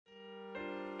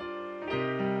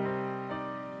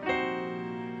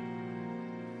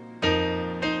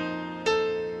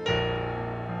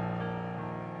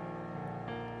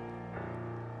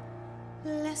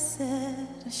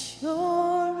Blessed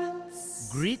assurance.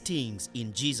 Greetings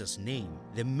in Jesus' name.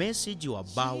 The message you are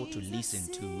about to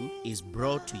listen to is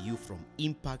brought to you from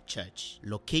Impact Church,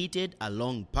 located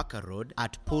along Parker Road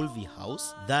at Polvi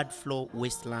House, 3rd floor,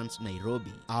 Westlands,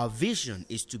 Nairobi. Our vision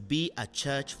is to be a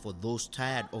church for those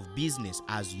tired of business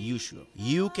as usual.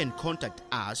 You can contact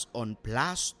us on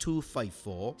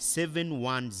 +254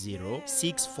 710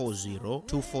 640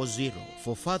 240.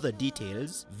 For further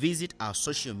details, visit our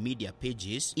social media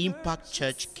pages, Impact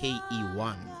Church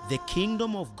KE1. The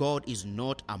kingdom of God is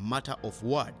not a matter of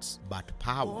words, but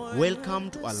power. Welcome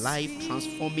to a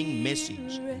life-transforming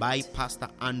message by Pastor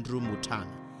Andrew Mutana.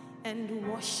 And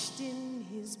washed in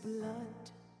his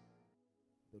blood.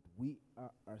 That we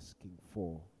are asking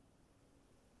for,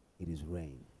 it is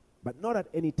rain. But not at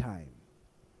any time.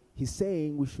 He's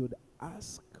saying we should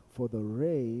ask for the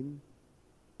rain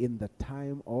in the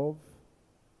time of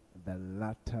the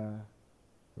latter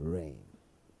rain.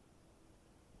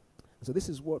 So this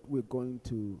is what we're going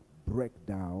to break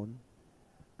down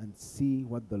and see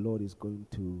what the Lord is going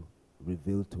to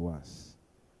reveal to us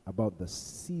about the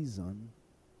season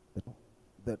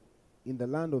that in the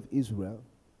land of Israel,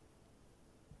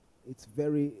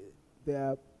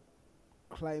 their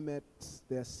climates,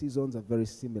 their seasons are very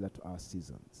similar to our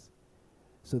seasons.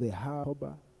 So they have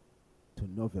October to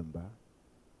November.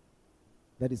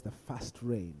 That is the first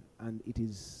rain, and it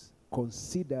is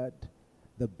considered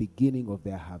the beginning of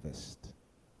their harvest.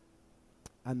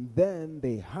 And then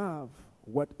they have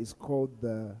what is called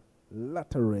the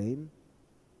latter rain,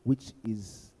 which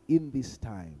is in this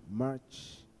time,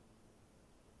 March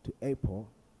to April,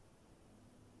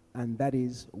 and that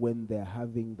is when they're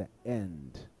having the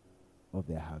end of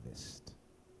their harvest.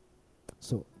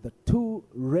 So the two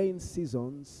rain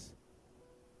seasons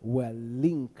were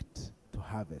linked to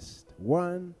harvest.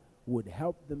 One would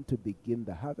help them to begin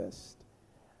the harvest,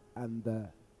 and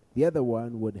the other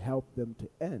one would help them to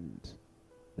end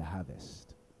the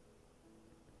harvest.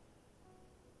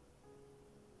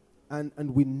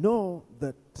 And we know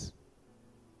that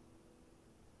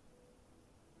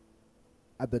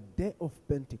at the day of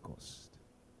Pentecost,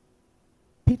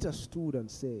 Peter stood and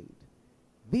said,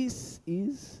 "This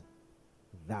is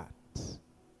that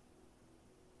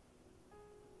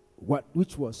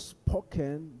which was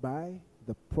spoken by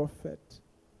the prophet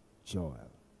Joel.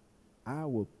 I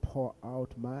will pour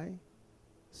out my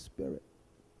spirit."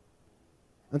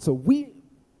 And so we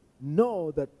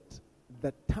know that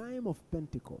the time of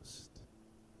Pentecost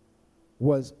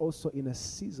was also in a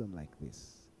season like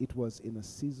this. It was in a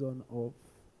season of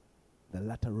the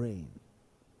latter rain.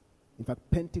 In fact,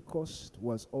 Pentecost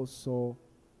was also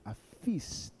a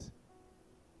feast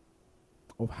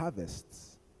of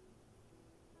harvests.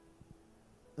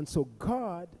 And so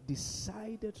God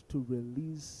decided to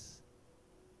release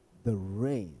the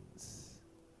rains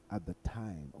at the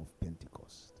time of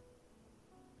Pentecost.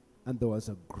 And there was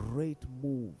a great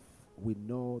move. We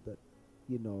know that,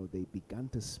 they began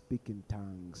to speak in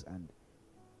tongues, and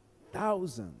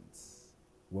thousands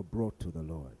were brought to the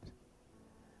Lord.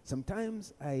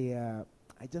 Sometimes I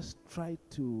just try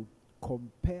to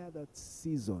compare that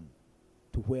season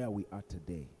to where we are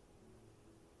today.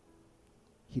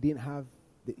 He didn't have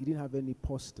any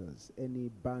posters, any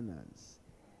banners,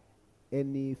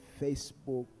 any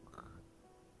Facebook.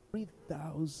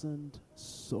 3,000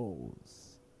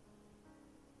 souls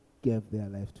gave their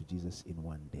life to Jesus in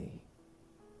one day.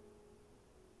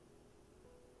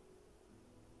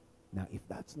 Now, if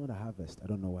that's not a harvest, I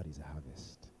don't know what is a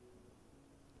harvest.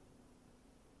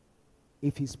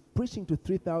 If he's preaching to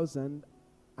 3,000,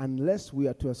 unless we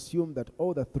are to assume that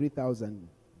all the 3,000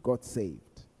 got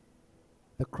saved,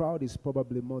 the crowd is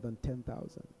probably more than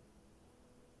 10,000.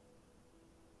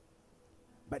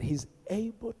 But he's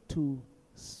able to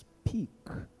speak,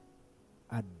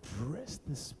 address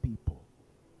these people.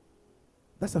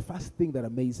 That's the first thing that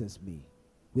amazes me.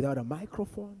 Without a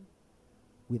microphone,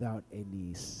 without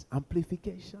any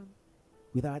amplification,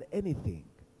 without anything.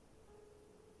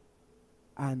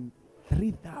 And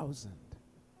 3,000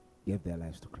 gave their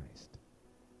lives to Christ.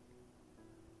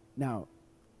 Now,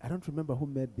 I don't remember who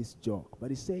made this joke,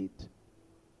 but he said,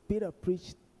 Peter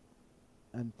preached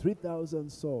and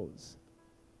 3,000 souls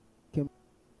came.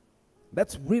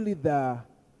 That's really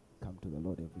come to the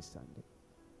Lord every Sunday.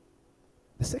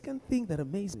 The second thing that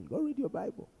amazed me, go read your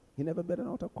Bible. He never made an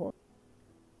altar call.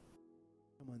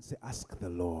 Come and say, ask the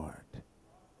Lord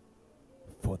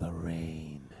for the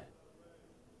rain.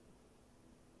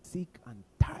 Sick and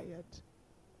tired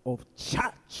of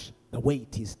church the way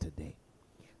it is today.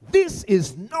 This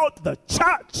is not the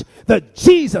church that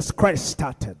Jesus Christ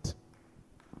started.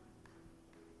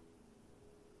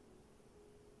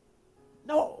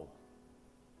 No.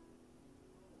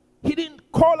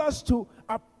 call us to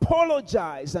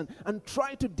apologize and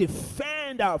try to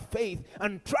defend our faith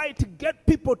and try to get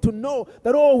people to know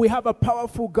that, oh, we have a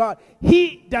powerful God.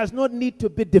 He does not need to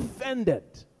be defended.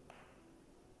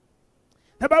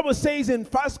 The Bible says in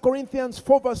 1 Corinthians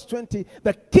 4 verse 20,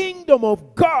 the kingdom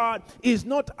of God is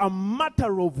not a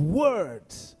matter of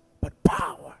words, but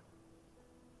power.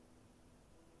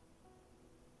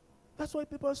 That's why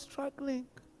people are struggling.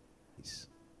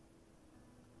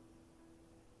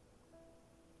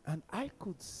 And I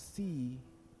could see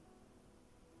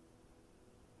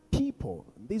people,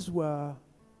 these were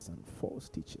some false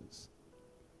teachers,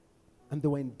 and they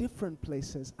were in different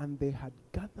places, and they had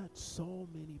gathered so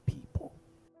many people.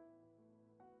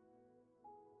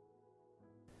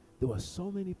 There were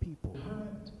so many people.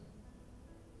 Had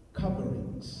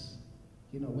coverings,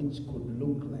 which could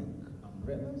look like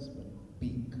umbrellas, but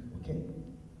big, okay?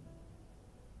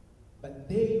 But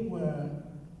they were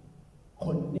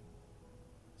connected.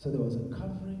 So there was a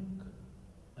covering,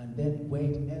 and then where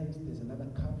it ends, there's another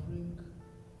covering,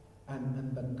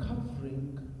 and the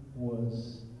covering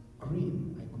was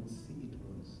green. I could see it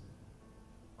was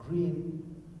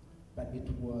green, but it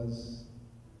was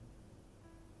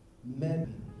made.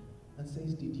 And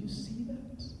says, did you see that?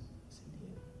 I said, yeah.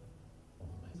 Oh,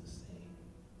 what is it saying?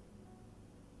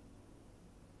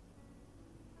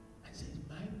 I said,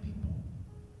 my people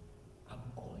are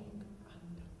going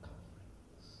under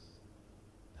coverings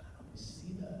that are not. We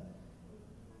see that.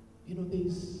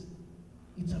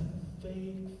 It's a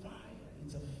fake fire.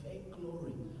 It's a fake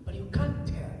glory. But you can't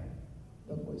tell.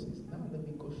 The voice says, now let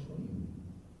me go show you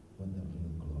what the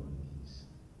real glory is.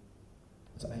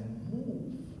 So I move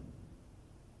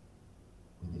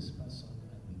with this person,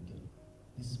 and we get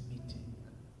this meeting.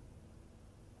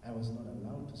 I was not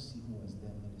allowed to see who was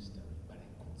there ministering, but I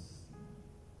could see.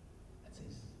 And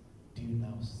says, do you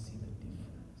now see the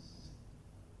difference?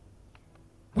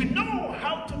 We know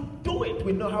how to do it.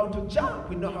 We know how to jump.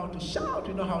 We know how to shout.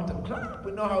 We know how to clap.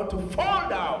 We know how to fall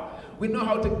down. We know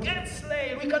how to get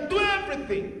slayed. We can do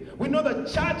everything. We know the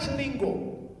church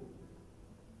lingo.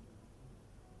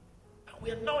 And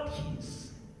we are not his.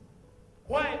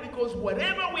 Why? Because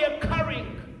whatever we are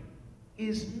carrying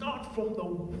is not from the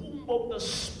womb of the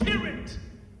Spirit.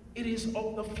 It is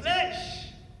of the flesh.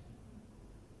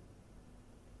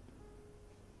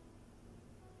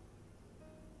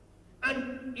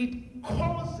 And it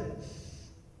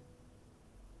causes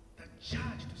the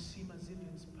church to seem as if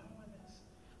it's powerless.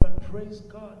 But praise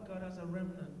God, God has a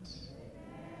remnant.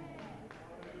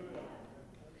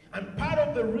 And part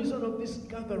of the reason of this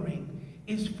gathering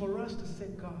is for us to say,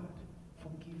 God,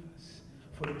 forgive us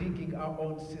for digging our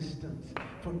own cisterns,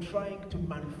 for trying to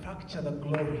manufacture the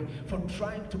glory, for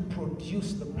trying to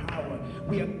produce the power.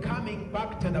 We are coming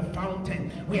back to the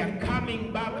fountain. We are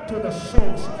coming back to the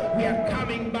source. We are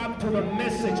coming back to the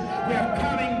message. We are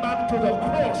coming back to the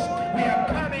cross. We are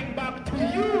coming back to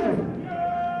you.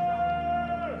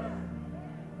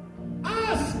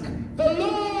 Ask the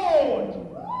Lord.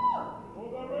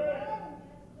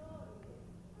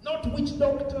 Not witch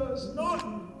doctors,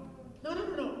 no.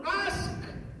 Ask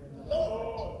the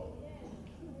Lord.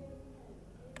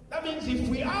 That means if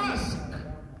we ask,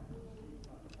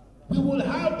 we will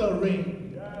have the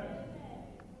rain.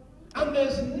 And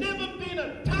there's never been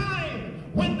a time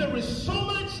when there is so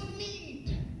much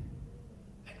need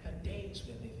like the days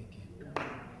we're living in.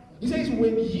 He says,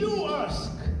 when you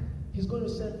ask, he's going to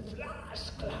send flash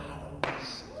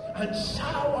clouds and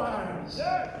showers.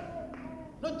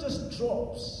 Not just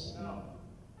drops.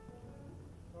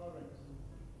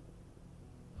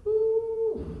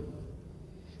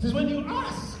 He says, when you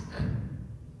ask,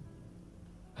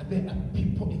 and there are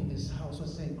people in this house who are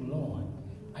saying, Lord,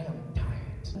 I am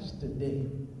tired. Today,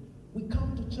 we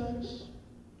come to church,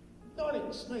 no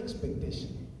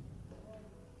expectation.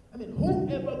 I mean,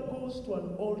 whoever goes to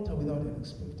an altar without an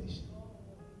expectation?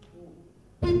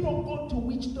 People go to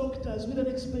witch doctors with an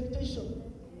expectation.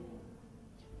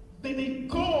 They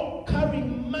go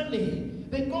carrying money.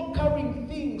 They go carrying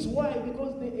things. Why?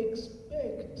 Because they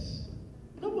expect.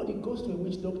 Nobody goes to a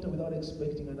witch doctor without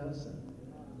expecting an answer.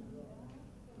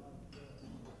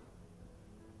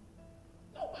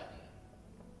 Nobody.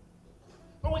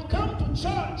 But we come to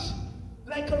church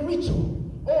like a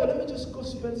ritual. Oh, let me just go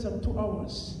spend some 2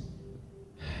 hours.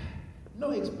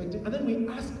 No expecting. And then we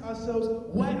ask ourselves,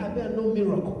 why are there no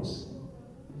miracles?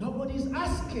 Nobody's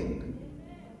asking.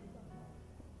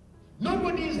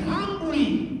 Nobody is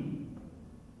hungry.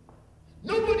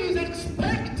 Nobody is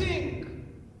expecting.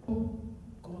 Go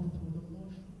through the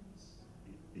motions.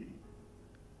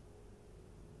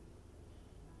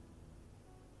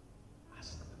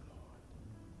 Ask the Lord.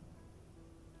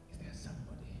 Is there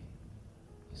somebody?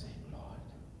 He's saying, Lord,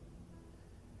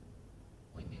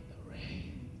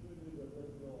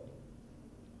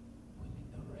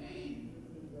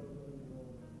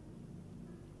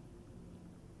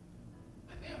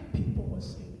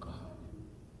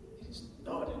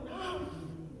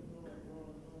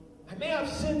 I may have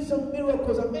seen some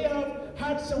miracles. I may have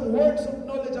had some words of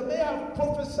knowledge. I may have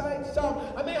prophesied some.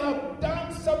 I may have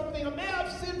done something. I may have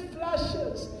seen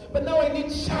flashes. But now I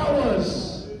need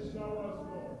showers.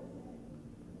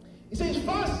 He says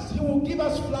first he will give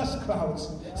us flash clouds,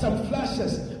 some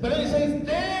flashes. But then he says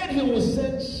then he will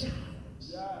send showers.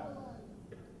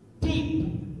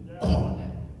 Deep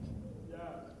corner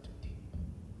to deep.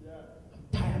 I'm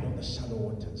tired of the shallow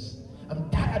waters. I'm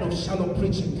tired of shallow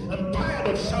preaching. I'm tired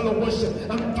of shallow worship.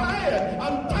 I'm tired.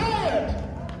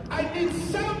 I need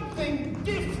something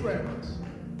different.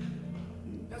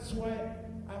 That's why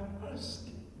I'm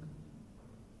asking.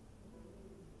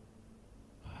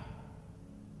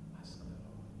 Ask the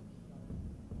Lord.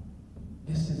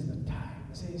 This is the time.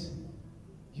 It says,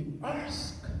 you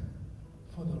ask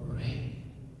for the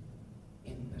rain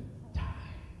in the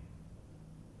time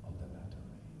of the latter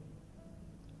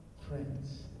rain. Friends,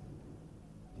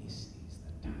 this is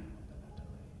the time of the latter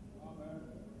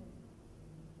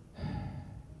rain.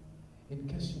 In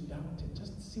case you doubt it,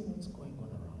 just see what's going on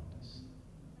around us.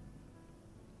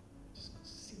 Just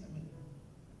see,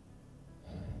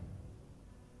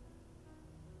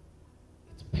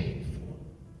 it's painful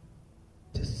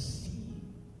to see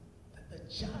that the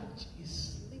judge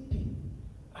is sleeping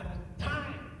at a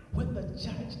time when the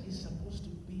judge is supposed to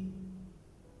be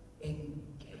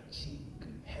engaging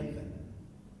heaven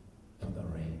for the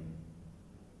rain.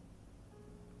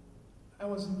 I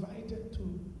was invited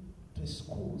to a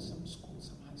school, some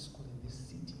high school in this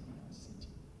city,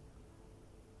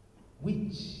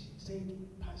 which said,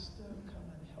 Pastor, come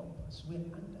and help us. We're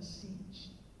under siege.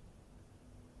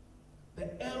 The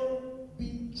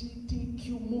LGBTQ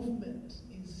movement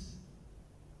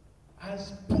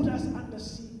has put us under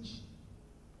siege.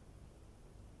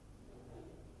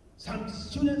 Some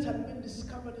students had been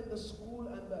discovered in the school,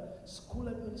 and the school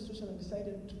administration had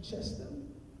decided to chase them.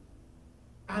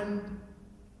 And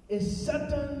a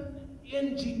certain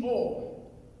NGO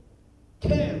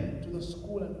came to the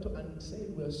school and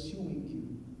said, we're suing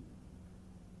you.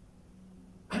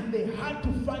 And they had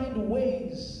to find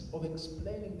ways of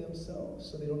explaining themselves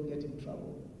so they don't get in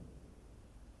trouble.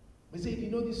 They said,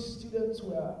 these students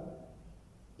were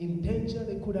in danger.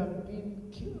 They could have been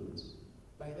killed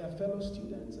by their fellow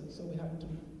students, and so we had to.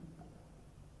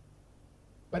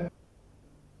 And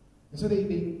so they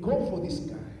go for this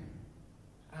guy,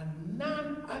 and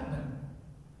none other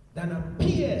than a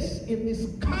PS in this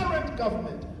current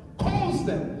government calls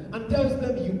them and tells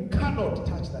them, you cannot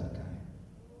touch that guy.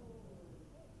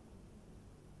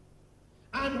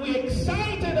 And we're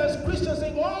excited as Christians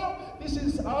saying, oh, this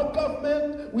is our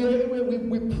government,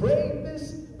 we pray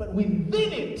this, but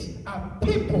within it are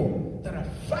people that are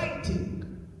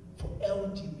fighting for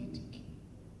LGBTQ.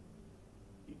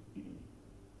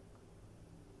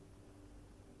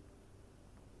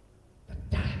 The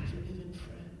times we live in,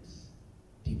 friends,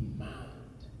 demand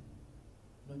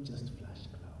not just flash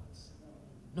clouds,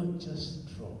 not just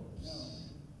drops.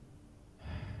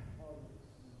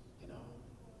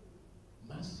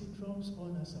 Mercy drops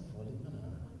on us are falling. No.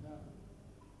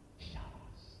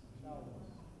 Showers.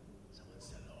 Someone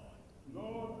say,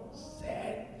 Lord,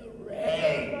 send the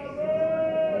rain.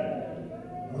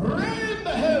 Rain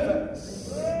the heavens.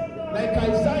 Like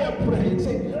Isaiah prayed,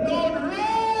 saying, Lord,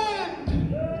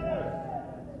 rain.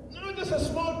 Not just a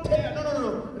small tear.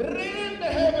 No. Rain the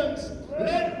heavens.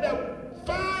 Let the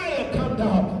fire come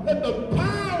down. Let the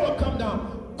power come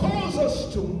down. Cause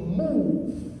us to move.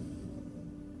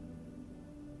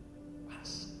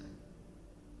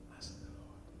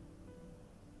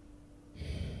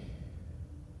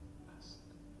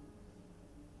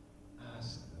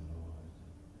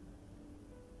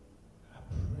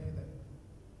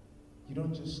 You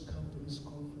don't just come to this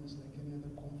conference like any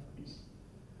other conference.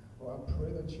 Oh, I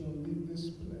pray that you will leave this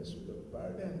place with a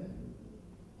burden.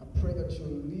 I pray that you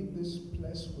will leave this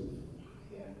place with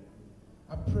fire.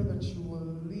 I pray that you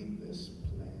will leave this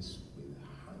place with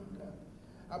hunger.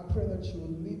 I pray that you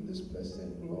will leave this place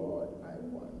saying, Lord, I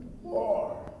want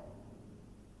more.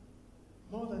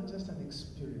 More than just an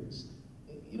experience.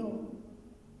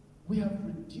 We have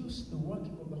reduced the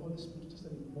working of the Holy Spirit to just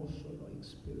an emotional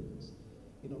experience.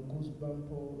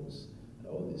 Goosebumps and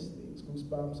all these things,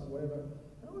 goosebumps and whatever.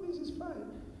 And all this is fine.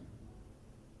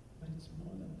 But it's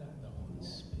more than that. The Holy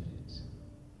Spirit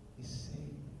is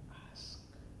saying, ask.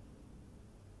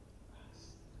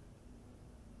 Ask.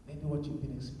 Maybe what you've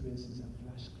been experiencing are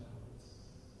flash clouds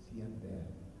here and there.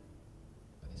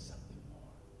 But there's something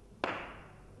more.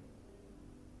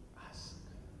 Ask.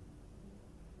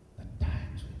 The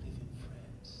times we live in,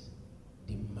 friends,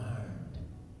 demand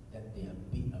that there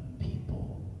be a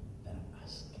people that are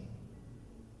asking.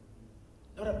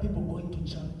 Not a people going to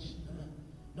church.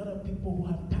 Not of people who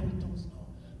have titles, no.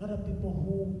 Not of people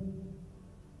who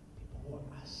are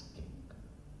asking.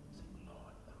 Say,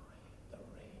 Lord, the rain, the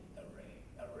rain, the rain,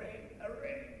 the rain, the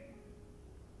rain.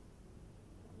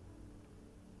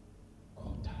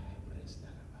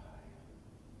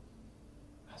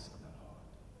 Ask the Lord.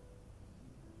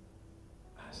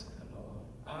 Ask the Lord.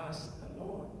 Ask the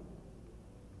Lord.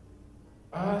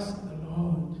 Ask the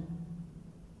Lord.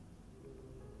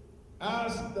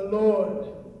 Ask the Lord.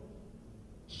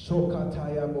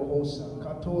 Shokataya bohosa,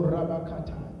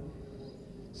 katorabakata.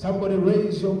 Somebody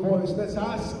raise your voice. Let's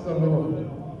ask the Lord.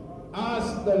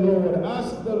 Ask the Lord.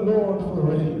 Ask the Lord for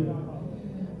rain.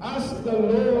 Ask the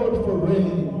Lord for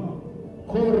rain.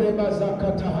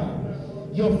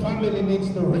 Korebazakataya. Your family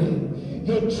needs the rain.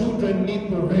 Your children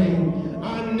need the rain.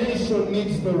 Our nation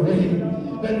needs the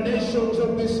rain. The nations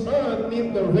of this earth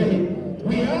need the rain.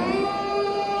 We ask.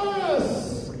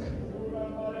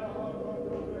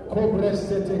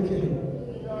 Kobreseteke.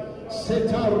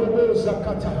 Setarubo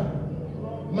zakata.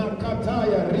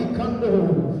 Makataya rikando.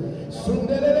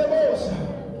 Sundelelebosa.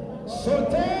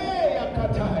 Soteya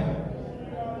kataya.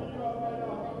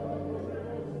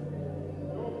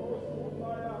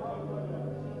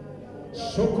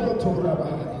 Sokoto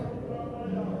Rabbi.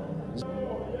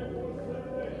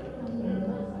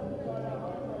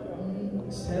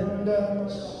 Send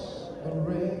us the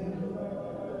rain.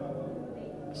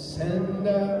 Send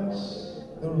us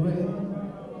the rain.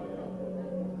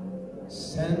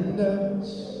 Send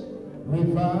us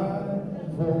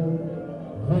revival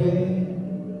rain.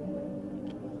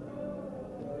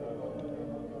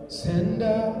 Send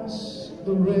us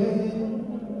the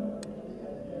rain.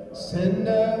 Send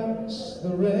us the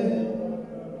rain.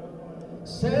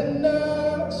 Send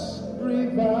us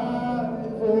revival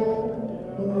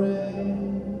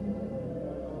rain.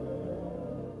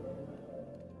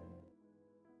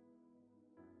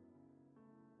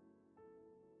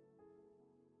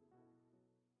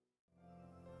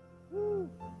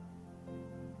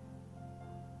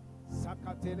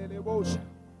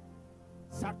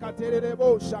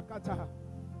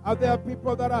 Are there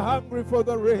people that are hungry for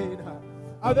the rain?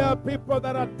 Are there people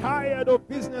that are tired of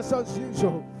business as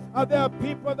usual? Are there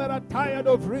people that are tired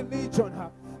of religion?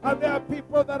 Are there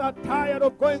people that are tired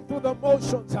of going through the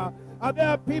motions? Are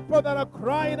there people that are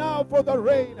crying out for the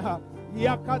rain?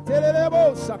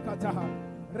 Yakaterebo sakata.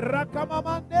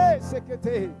 Rakamamande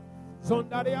sekete.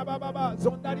 Zondaria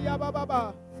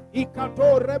bababa.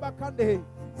 Ikato rebakande.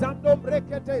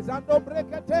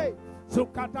 Zandombrekete.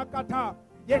 Zukatakata.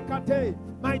 Yekate.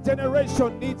 My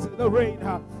generation needs the rain.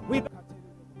 We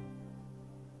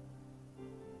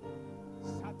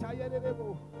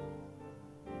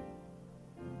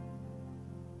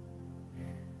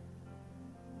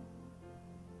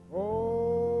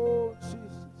Oh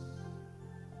Jesus,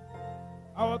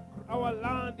 our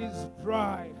land is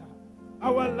dry,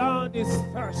 our land is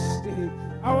thirsty,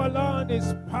 our land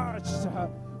is parched.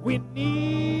 We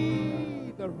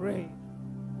need the rain.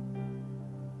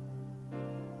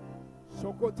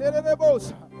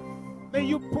 May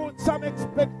you put some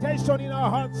expectation in our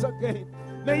hearts again.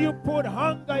 May you put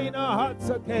hunger in our hearts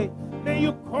again. May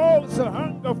you cause a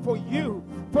hunger for you,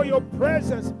 for your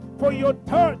presence, for your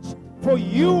touch, for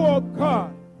you, oh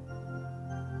God.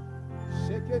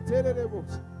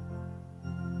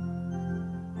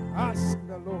 Ask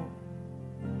the Lord.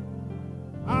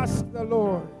 Ask the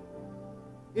Lord.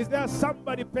 Is there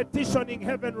somebody petitioning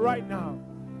heaven right now?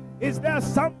 Is there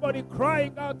somebody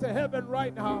crying out to heaven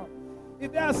right now?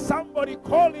 Is there somebody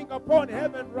calling upon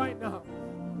heaven right now?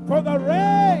 For the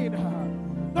rain,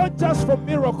 not just for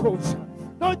miracles,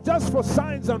 not just for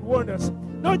signs and wonders,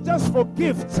 not just for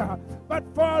gifts, but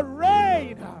for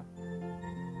rain.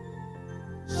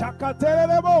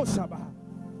 Shakaterebo saba,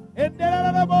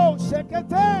 enderebo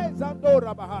sekete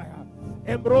zandora bahaya,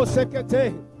 embro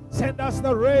sekete. Send us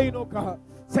the rain, O God.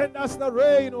 Send us the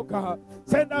rain, O God.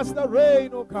 Send us the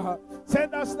rain, O God.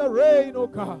 Send us the rain, O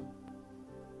God.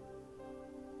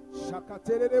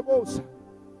 Shakaterebo saba.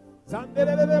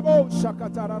 Zandelelebo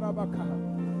shakatarabaka.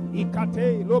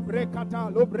 Ikate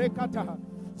lobrekata.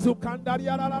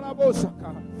 Zukandaria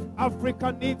larabosaka.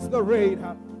 Africa needs the rain.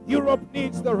 Europe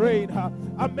needs the rain.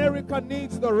 America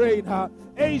needs the rain.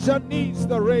 Asia needs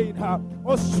the rain.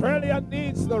 Australia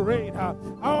needs the rain.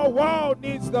 Our world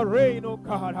needs the rain, oh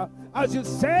God. As you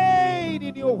said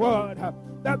in your word,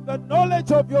 that the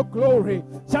knowledge of your glory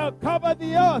shall cover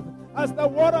the earth as the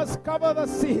waters cover the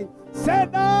sea.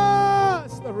 Send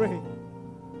us the rain.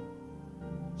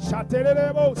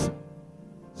 Shatelelebosa.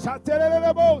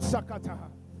 Shatelelebosa kata.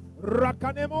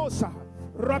 Rakanemosa.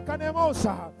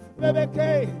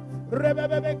 Rebeke.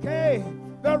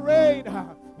 The rain.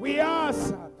 We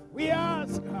ask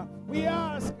We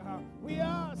ask. We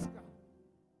ask.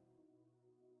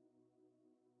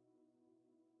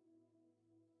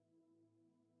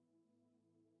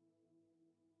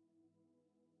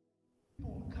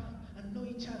 People come and know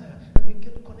each other, and we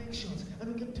get connections,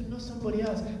 and we get to know somebody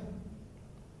else.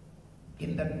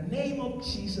 In the name of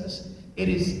Jesus, it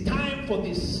is time for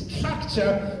this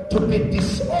structure to be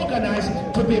disorganized,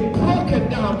 to be broken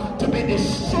down, to be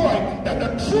destroyed, that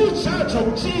the true church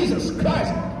of Jesus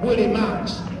Christ will emerge.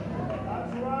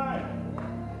 That's right.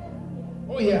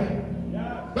 Oh yeah.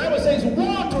 Bible says,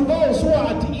 woe to those who are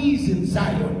at ease in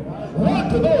Zion. Woe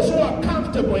to those who are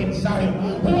comfortable in Zion,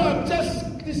 who have just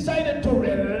decided to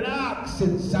relax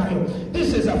in Zion.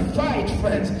 This is a fight,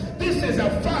 friends. This is a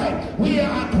fight. We are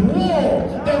at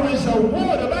war. There is a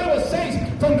war. The Bible says,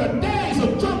 from the days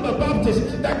of John the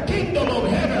Baptist, the kingdom of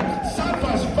heaven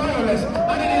suffers violence,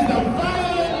 and it is the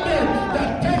violent men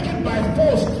that take it by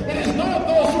force. It is not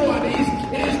those who are at ease.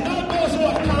 It is not those who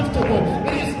are comfortable.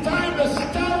 It is time to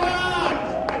stir up.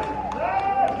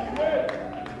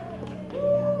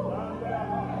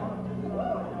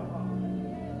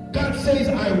 God says,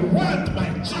 I want my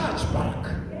church back.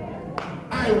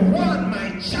 I want my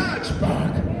church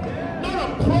back. Not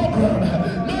a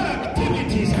program, not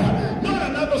activities, not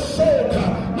another soul,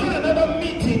 not another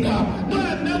meeting, not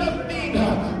another thing.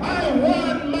 I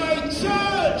want my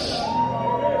church.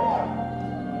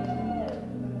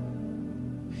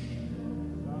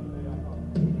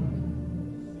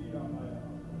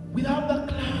 Without the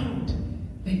cloud,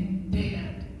 they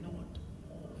dared not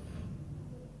move.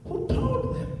 Who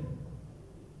told them?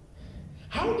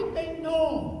 How did they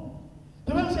know?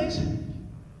 The Bible says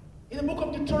in the book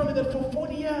of Deuteronomy that for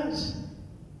 40 years,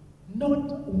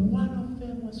 not one of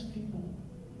them was feeble.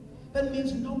 That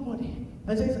means nobody.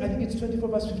 And says, I think it's 24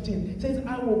 verse 15. It says,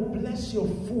 I will bless your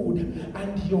food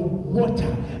and your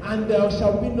water, and there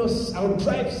shall be no, I'll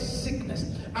drive sickness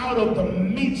out of the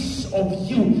midst of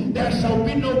you. There shall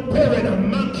be no barren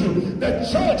among you. The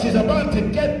church is about to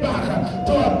get back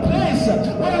to a place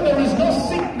where there is no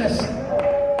sickness.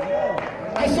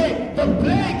 I say, the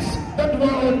plagues that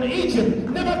were on Egypt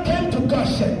never came to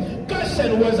Goshen.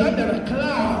 Goshen was under a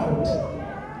cloud.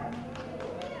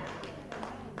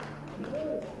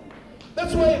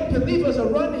 That's why believers are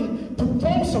running to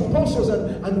false apostles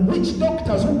and witch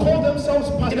doctors who call themselves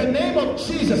pastors. In the name of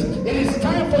Jesus, it is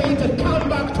time for you to come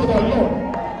back to the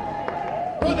Lord.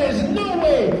 But there's no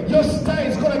way your star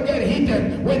is going to get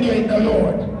hidden when you're in the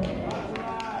Lord.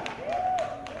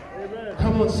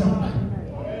 Come on, somebody.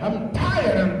 I'm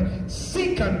tired, I'm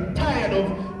sick and tired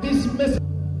of this message.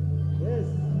 Yes.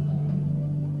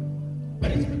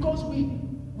 But it's because we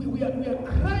are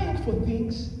crying for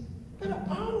things that are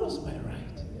ours by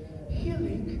right.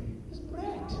 Healing is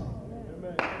bread.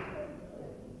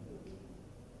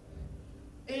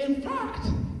 In fact,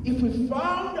 if we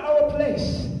found our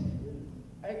place,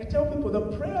 I tell people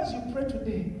the prayers you pray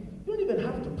today, you don't even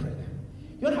have to pray them.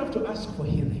 You don't have to ask for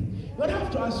healing. You don't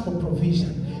have to ask for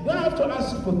provision. You don't have to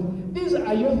ask for, these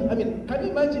are your, can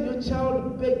you imagine your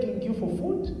child begging you for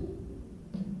food?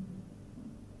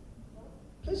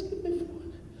 Please give me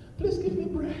food. Please give me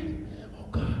bread. Oh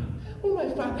God. Oh my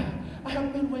Father, I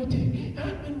have been waiting. I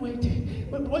have been waiting.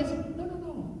 But what is it?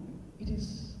 No. It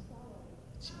is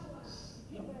yours.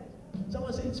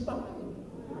 Someone say it's mine.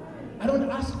 I don't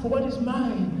ask for what is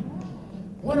mine.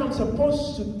 What I'm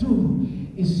supposed to do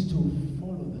is to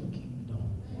follow the kingdom.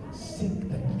 Seek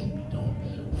the kingdom.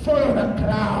 Follow the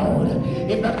cloud.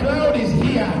 If the cloud is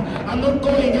here, I'm not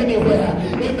going anywhere.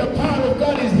 If the power of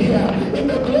God is here, if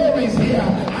the glory is here,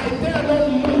 I dare not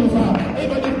move.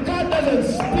 Even if God doesn't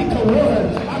speak a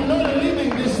word, I'm not leaving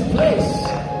this place.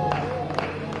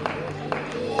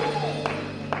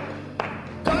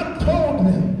 God told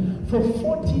them for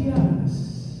 40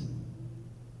 years,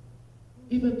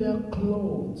 even their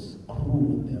clothes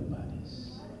grew on their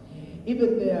bodies.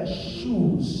 Even their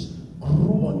shoes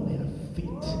grew on their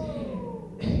feet.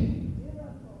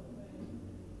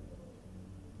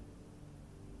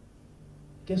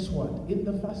 Guess what? In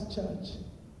the first church,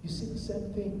 you see the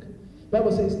same thing. The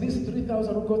Bible says these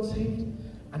 3,000 got saved,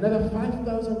 another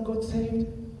 5,000 got saved.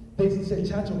 This is a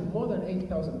church of more than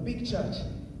 8,000, big church.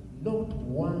 Not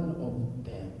one of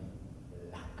them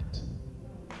lacked.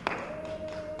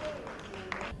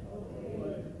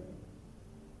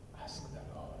 Ask the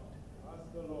Lord.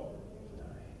 Ask the Lord.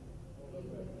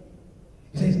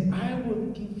 He says, I will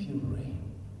give you rain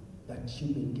that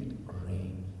you may get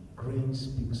grain. Grain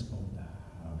speaks of the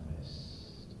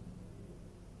harvest.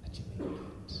 That you may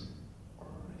get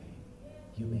grain.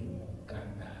 You may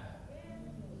gather.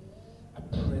 I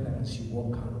pray that as you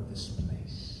walk out of this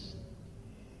place,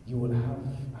 you will have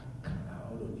a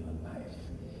cloud on your life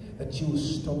That you will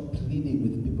stop pleading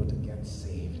with people to get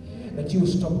saved. That you will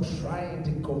stop trying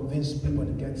to convince people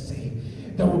to get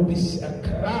saved. There will be a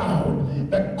crowd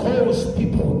that calls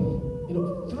people.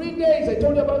 3 days, I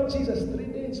told you about Jesus. 3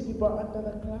 days, people are under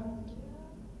the cloud.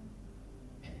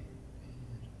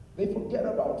 They forget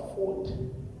about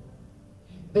food.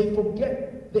 They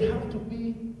forget they have to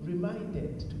be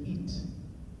reminded to eat.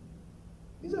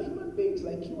 These are human beings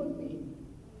like you and me.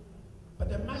 But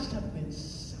there must have been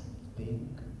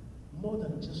something more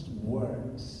than just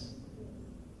words.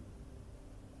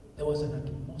 There was an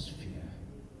atmosphere.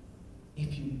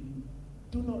 If you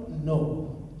do not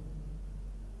know,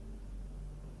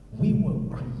 we were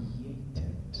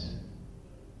created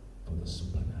for the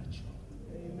supernatural.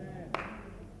 Amen.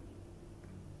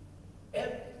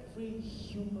 Every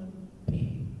human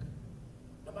being,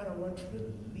 no matter what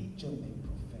religion they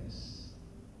profess,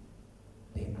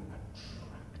 they are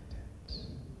attracted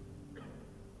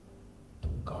to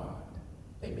God.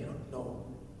 They may not know,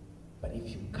 but if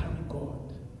you carry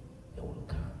God, they will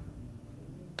come.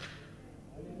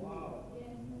 Wow.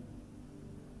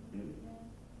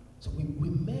 So we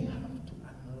may have to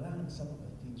unlearn some of the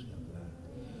things we have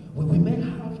learned. We may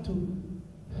have to.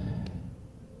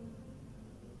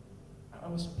 I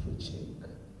was preaching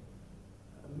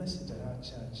a message at our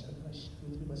church, and I shared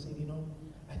with people saying,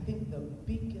 I think the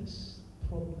biggest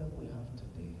problem we have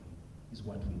today is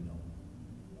what we know.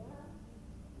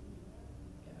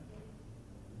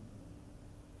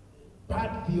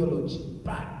 Bad theology,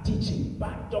 bad teaching,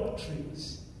 bad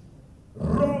doctrines,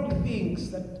 wrong things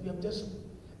that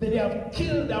they have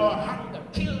killed our hunger,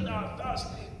 killed our thirst,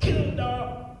 killed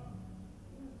our...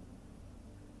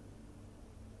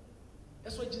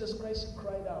 That's why Jesus Christ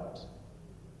cried out.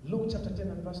 Luke chapter 10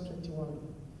 and verse 21.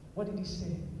 What did he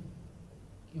say?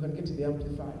 You can get to the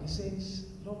Amplified. He says,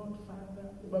 Lord, Father,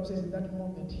 the Bible says in that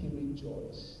moment he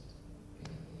rejoiced.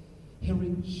 He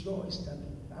rejoiced and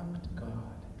thanked God.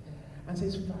 And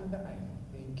says, Father, I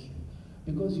thank you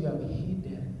because you have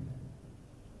hidden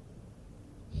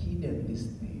these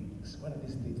things. What are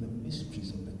these things? The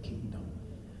mysteries of the kingdom.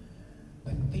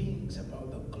 The things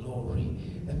about the glory.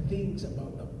 The things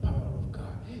about the power of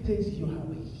God. It says, you have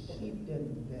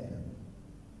hidden them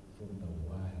from the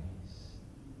wise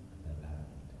and the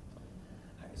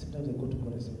learned. Sometimes I go to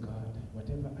God and say, God,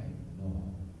 whatever I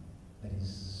know that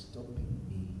is stopping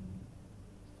me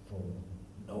from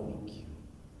knowing you,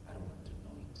 I don't want to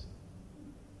know it.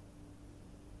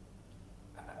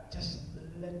 Just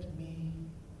let me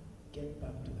get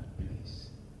back to that place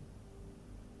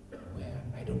where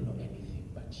I don't know anything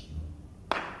but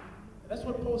you. That's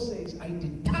what Paul says. I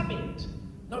determined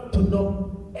not to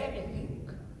know anything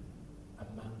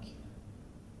among you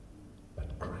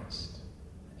but Christ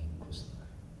and Him crucified.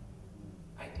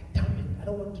 I determined. I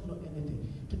don't want to know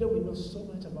anything. Today we know so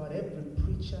much about every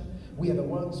preacher. We are the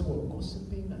ones who are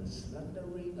gossiping and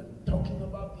slandering and talking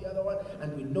about the other one,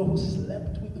 and we know who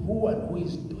slept with who and who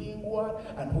is doing what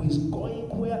and who is going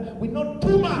where. We know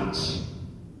too much.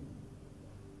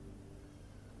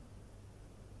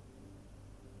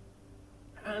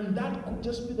 And that could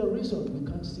just be the reason we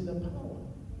can't see the power.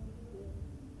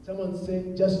 Someone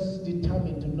said, just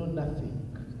determined to know nothing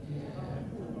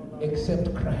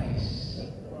except Christ.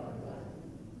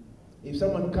 If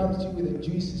someone comes to you with a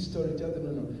juicy story, tell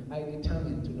them, no, I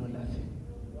determined to know nothing.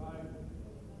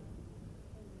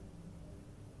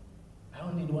 I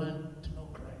only want to know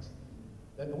Christ.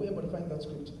 Then we're able to find that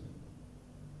scripture.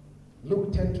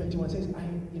 Luke 10:21 says,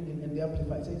 in the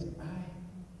Amplified says, I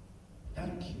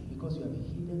thank you because you have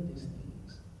hidden these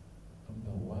things from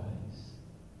the wise,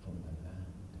 from the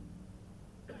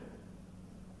land.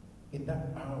 In that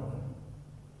hour,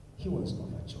 he was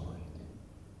overjoyed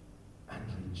and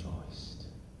rejoiced.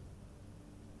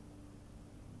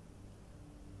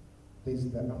 There's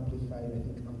the Amplified, I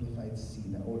think Amplified C,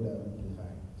 the older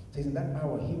Amplified. It says in that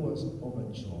hour he was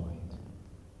overjoyed.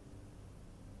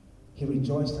 He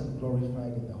rejoiced and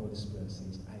glorified in the Holy Spirit,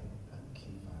 says, I thank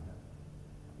you, Father,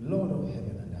 Lord of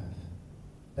heaven and earth,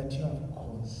 that you have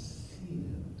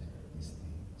concealed these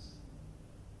things.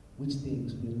 Which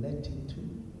things? Relating to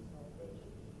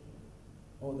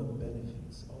all the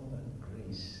benefits, all the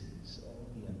graces, all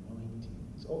the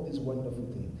anointings, all these wonderful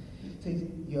things. It says,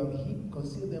 you have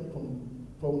concealed them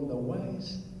from the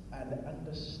wise and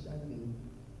understanding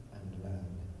and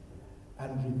learned,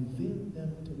 and revealed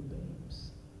them to babes.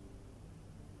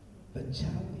 The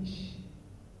childish,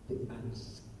 the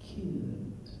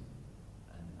unskilled,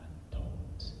 and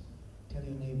untaught. Tell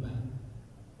your neighbor,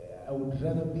 I would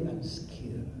rather be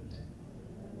unskilled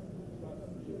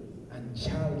and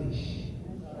childish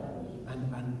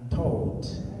and untaught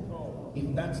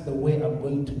if that's the way I'm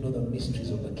going to know the mysteries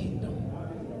of the kingdom.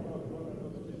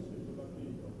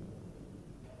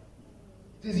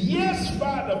 It says, yes,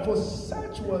 Father, for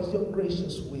such was your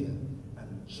gracious will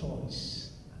and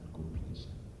choice and good pleasure.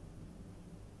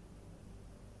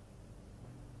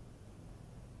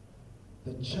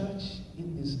 The church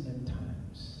in these end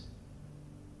times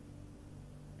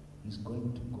is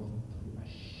going to go through a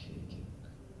shaking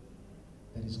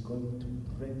that is going to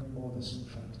break all the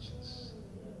structures,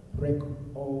 break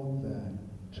all the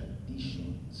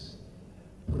traditions,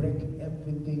 break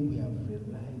everything we have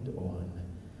relied on,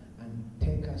 and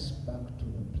take us back to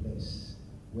the place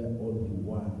where all we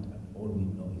want and all we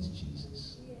know is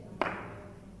Jesus.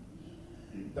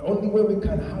 The only way we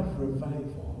can have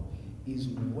revival is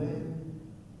when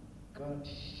God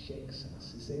shakes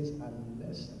us. He says,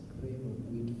 unless a grain of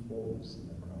wheat falls in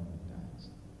the ground and dies,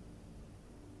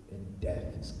 and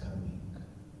death is coming.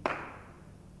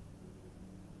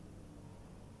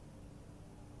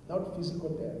 Not physical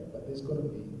death, but there's got to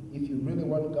be. If you really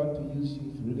want God to use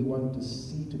you, if you really want to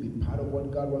see, to be part of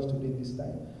what God wants to do this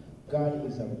time, God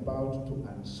is about to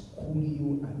unschool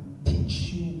you and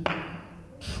teach you.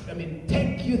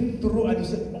 Take you through, and you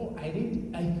say, oh, I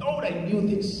thought I knew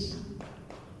this.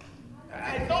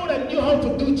 I thought I knew how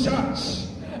to do church.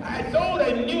 I thought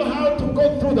I knew how to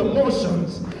go through the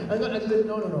motions. And God said,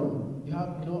 no, you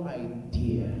have no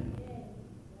idea.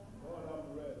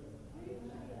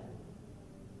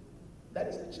 That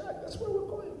is the church. That's where we're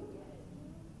going.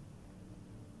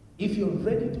 If you're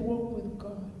ready to walk with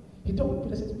God, he told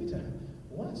Peter, says, Peter,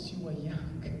 once you were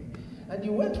young and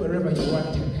you went wherever you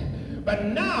wanted, but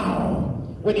now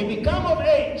when you become of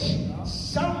age,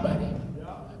 somebody,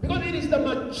 because it is the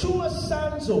mature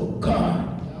sons of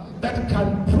God that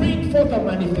can bring forth a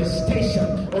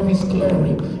manifestation of his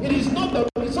glory. It is not those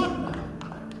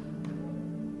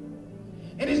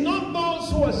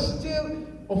who are still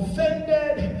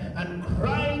offended and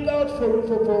crying out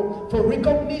for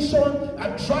recognition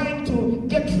and trying to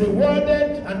get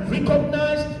rewarded and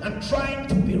recognized and trying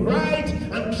to be right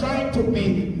and trying to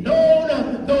be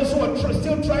known. Those who are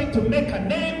still trying to make a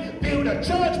name, build a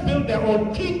church, build their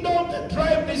own kingdom,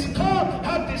 drive this car,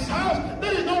 have this house.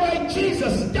 That is not why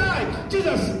Jesus died.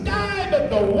 Jesus died that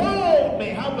the world may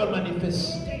have a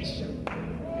manifestation.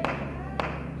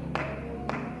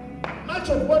 Much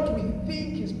of what we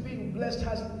think is being blessed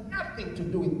has nothing to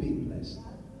do with being blessed.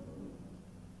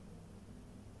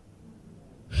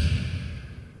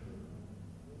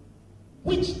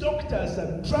 Witch doctors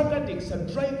and drug addicts are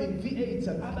driving V8s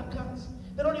and other cars.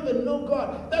 They don't even know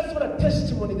God. That's what a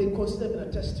testimony they consider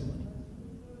a testimony.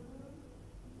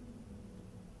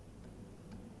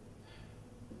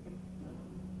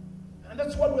 And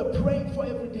that's what we're praying for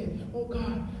every day. Oh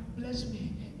God, bless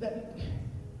me. That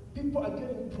people are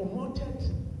getting promoted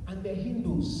and they're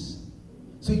Hindus.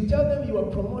 So you tell them you are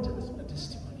promoted, that's not a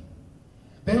testimony.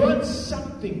 They want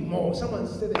something more. Someone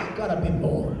said there's gotta be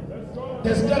more.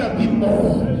 There's gotta be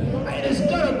more. There's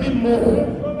gotta be more.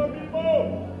 There's gotta be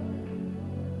more.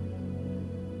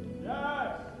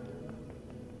 Yes.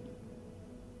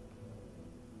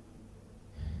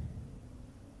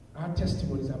 Our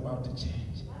testimony is about to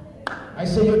change. I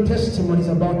say your testimony is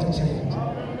about to change.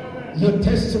 Your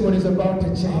testimony is about to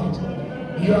change.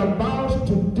 You're about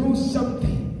to do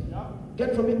something.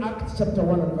 Get from me Acts chapter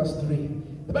 1 and verse 3.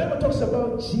 The Bible talks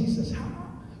about Jesus.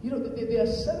 There are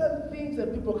certain things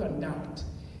that people can doubt.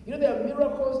 There are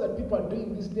miracles that people are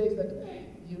doing these days that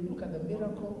you look at the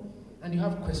miracle and you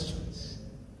have questions.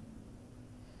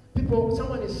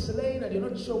 Someone is slain and you're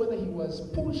not sure whether he was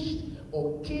pushed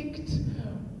or kicked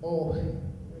or...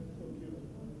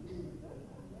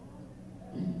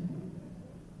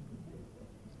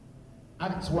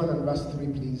 Acts 1 and verse 3,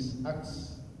 please.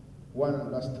 Acts 1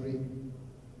 and verse 3.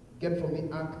 Get from me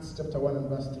Acts chapter 1 and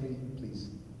verse 3, please.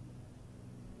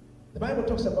 The Bible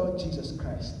talks about Jesus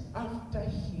Christ after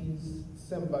his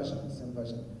same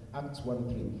version, Acts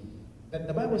 1:3. That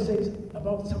the Bible says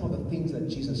about some of the things that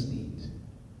Jesus did.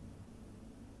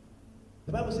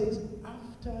 The Bible says,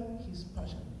 after his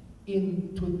passion,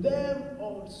 into them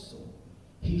also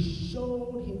he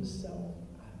showed himself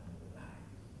alive.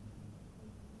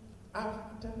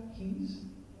 After that is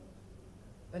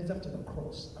after the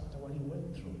cross, after what he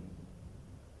went through.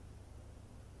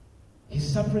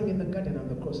 His suffering in the garden and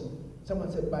the cross.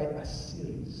 Someone said, by a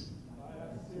series.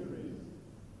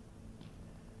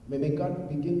 May God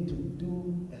begin to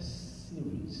do a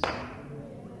series.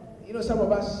 Some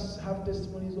of us have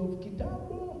testimonies of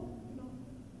Kitambo.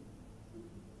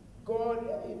 God,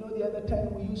 the other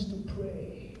time we used to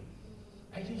pray.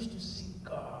 I used to see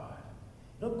God.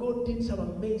 God did some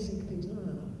amazing things.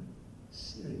 No.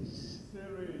 Series.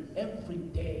 Every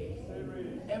day.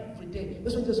 Every day.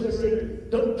 That's what Jesus said.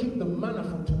 Don't keep the manna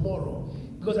for tomorrow.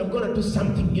 Because I'm going to do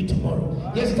something new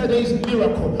tomorrow. Yesterday's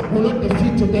miracle will not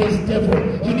defeat today's devil.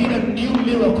 You need a new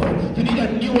miracle. You need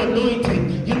a new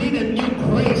anointing. You need a new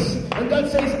grace. And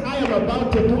God says, I am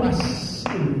about to do a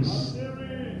series.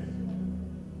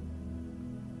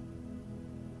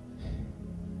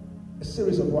 A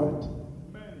series of what?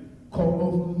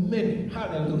 Of many.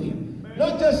 Hallelujah.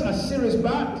 Not just a series,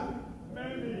 but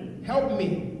help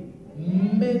me.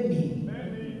 Many.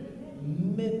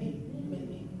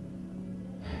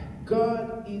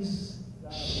 God is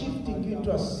shifting you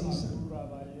into a season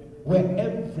where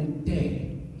every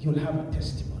day you'll have a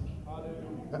testimony.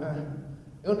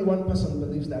 Only one person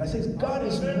believes that. I say God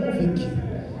is moving you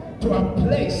to a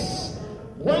place.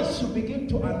 Once you begin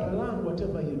to unlearn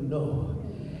whatever you know,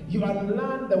 you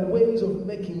unlearn the ways of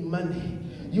making money,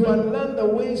 you unlearn the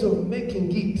ways of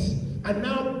making it, and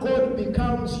now God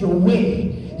becomes your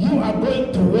way. You are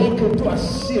going to walk into a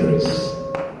series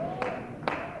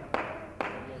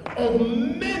of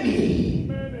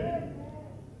many.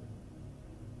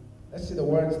 Let's see the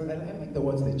words. I like the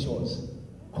words they chose.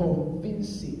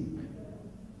 Convincing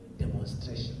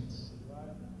demonstrations.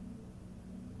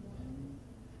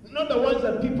 Not the ones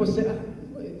that people say,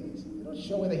 you're not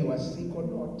sure whether he was sick or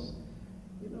not.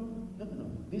 No.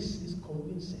 This is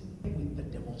convincing with the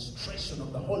demonstration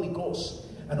of the Holy Ghost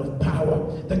and of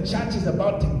power. The church is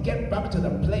about to get back to the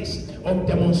place of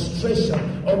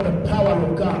demonstration of the power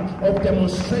of God, of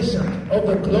demonstration of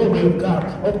the glory of God,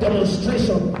 of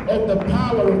demonstration of the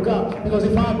power of God. Because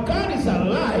if our God is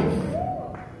alive,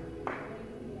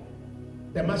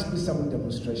 there must be some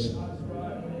demonstration.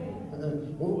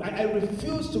 I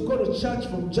refuse to go to church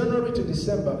from January to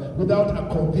December without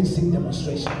a convincing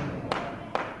demonstration.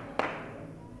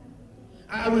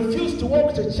 I refuse to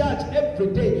walk to church every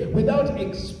day without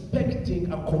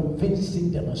expecting a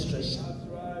convincing demonstration.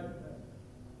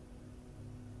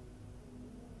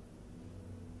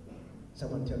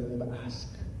 Someone tell them, never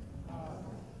ask.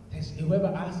 Whoever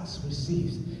asks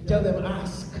receives. Tell them,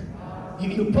 ask.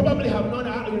 You probably have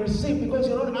not received because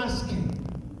you're not asking.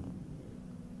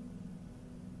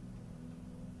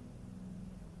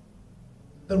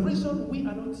 The reason we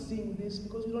are not seeing this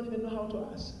because we don't even know how to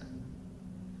ask.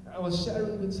 I was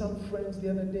sharing with some friends the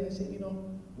other day. I said,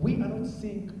 we are not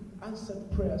seeing answered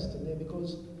prayers today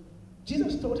because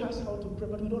Jesus taught us how to pray,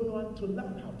 but we don't know how to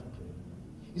learn how to pray.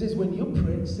 He says, when you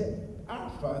pray, say, Our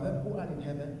Father who art in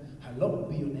heaven, hallowed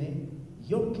be your name.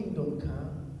 Your kingdom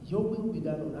come. Your will be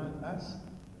done on earth as.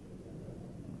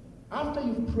 After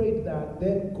you've prayed that,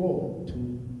 then go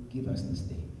to give us this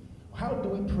day. How do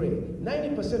we pray?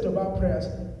 90% of our prayers,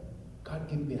 God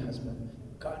give me a husband.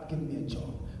 God give me a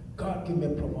job. God give me a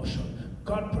promotion.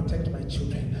 God protect my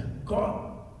children.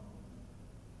 God.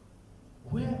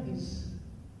 Where is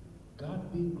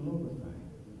God being glorified?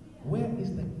 Where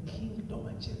is the kingdom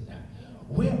agenda?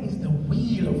 Where is the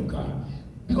will of God?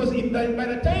 Because by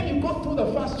the time you go through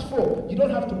the first 4, you don't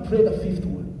have to pray the 5th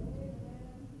one.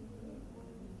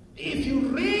 If you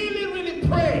really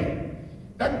pray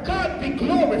that God be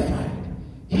glorified,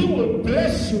 He will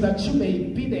bless you that you may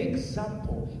be the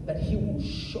example that He will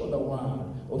show the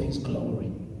world of His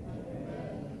glory.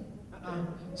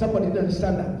 Somebody didn't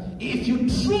understand that. If you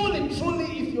truly,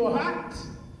 if your heart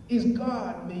is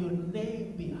God, may your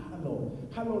name be hallowed.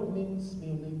 Hallowed means may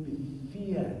your name be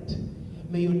feared.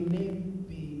 May your name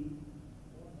be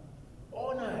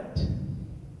honored.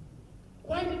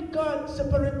 Why did God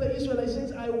separate the Israelites? He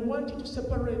says, I want you to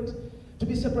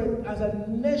be separate as a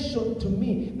nation to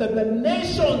me. That the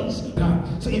nations,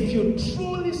 God. So if you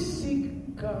truly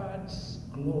seek God's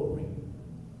glory,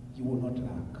 you will not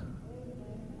lack.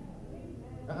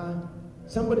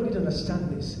 Somebody didn't understand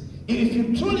this. If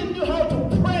you truly knew how to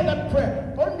pray that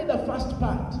prayer, only the first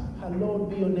part, hallowed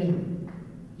be your name.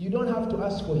 You don't have to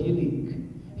ask for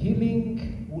healing.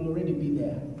 Healing will already be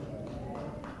there.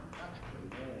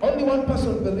 Only one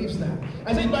person believes that.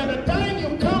 I said, by the time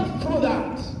you come through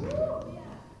that,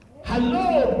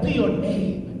 hallowed be your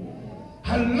name.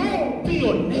 Hallowed be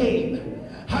your name.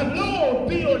 Hallowed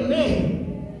be your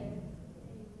name.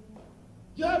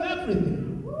 You have everything.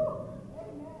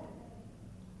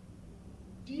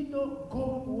 Do you know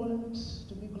God wants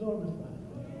to be glorified?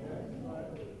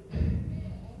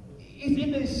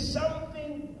 If there is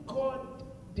something God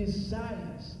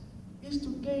desires, is to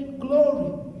gain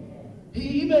glory.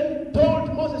 He even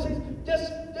told Moses,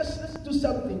 just let's do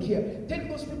something here. Take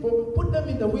those people, put them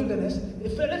in the wilderness.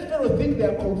 Let Pharaoh think they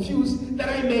are confused, that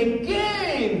I may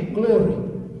gain glory.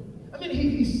 I mean,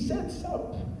 he sets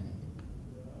up.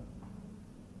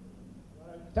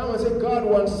 Someone say, God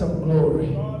wants some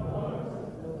glory.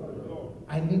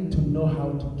 I need to know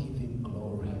how to give Him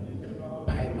glory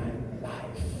by my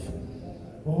life.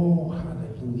 Oh,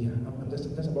 hallelujah. Hallelujah. I'm just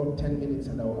about 10 minutes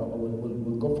and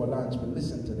we'll go for lunch, but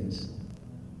listen to this. It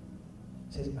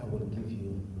says, I will give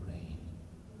you rain,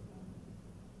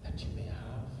 that you may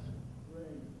have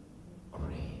grain.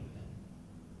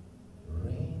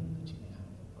 Rain, that you may have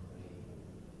grain.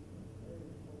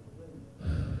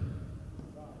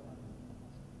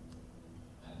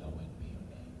 Hallowed be your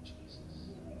name, Jesus.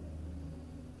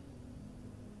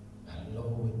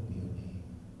 Hallowed be your name.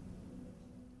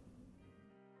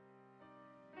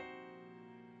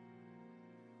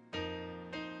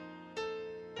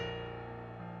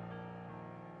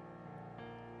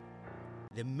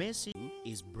 The message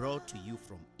is brought to you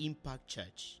from Impact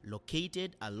Church,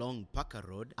 located along Parker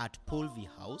Road at Polvi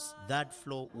House, 3rd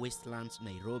floor, Westlands,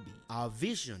 Nairobi. Our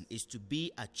vision is to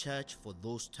be a church for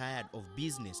those tired of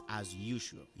business as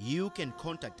usual. You can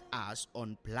contact us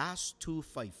on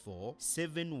 +254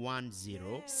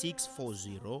 710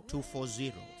 640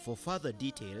 240. For further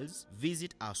details,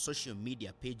 visit our social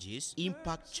media pages,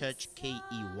 Impact Church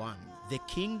KE1. The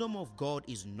kingdom of God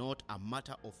is not a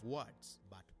matter of words.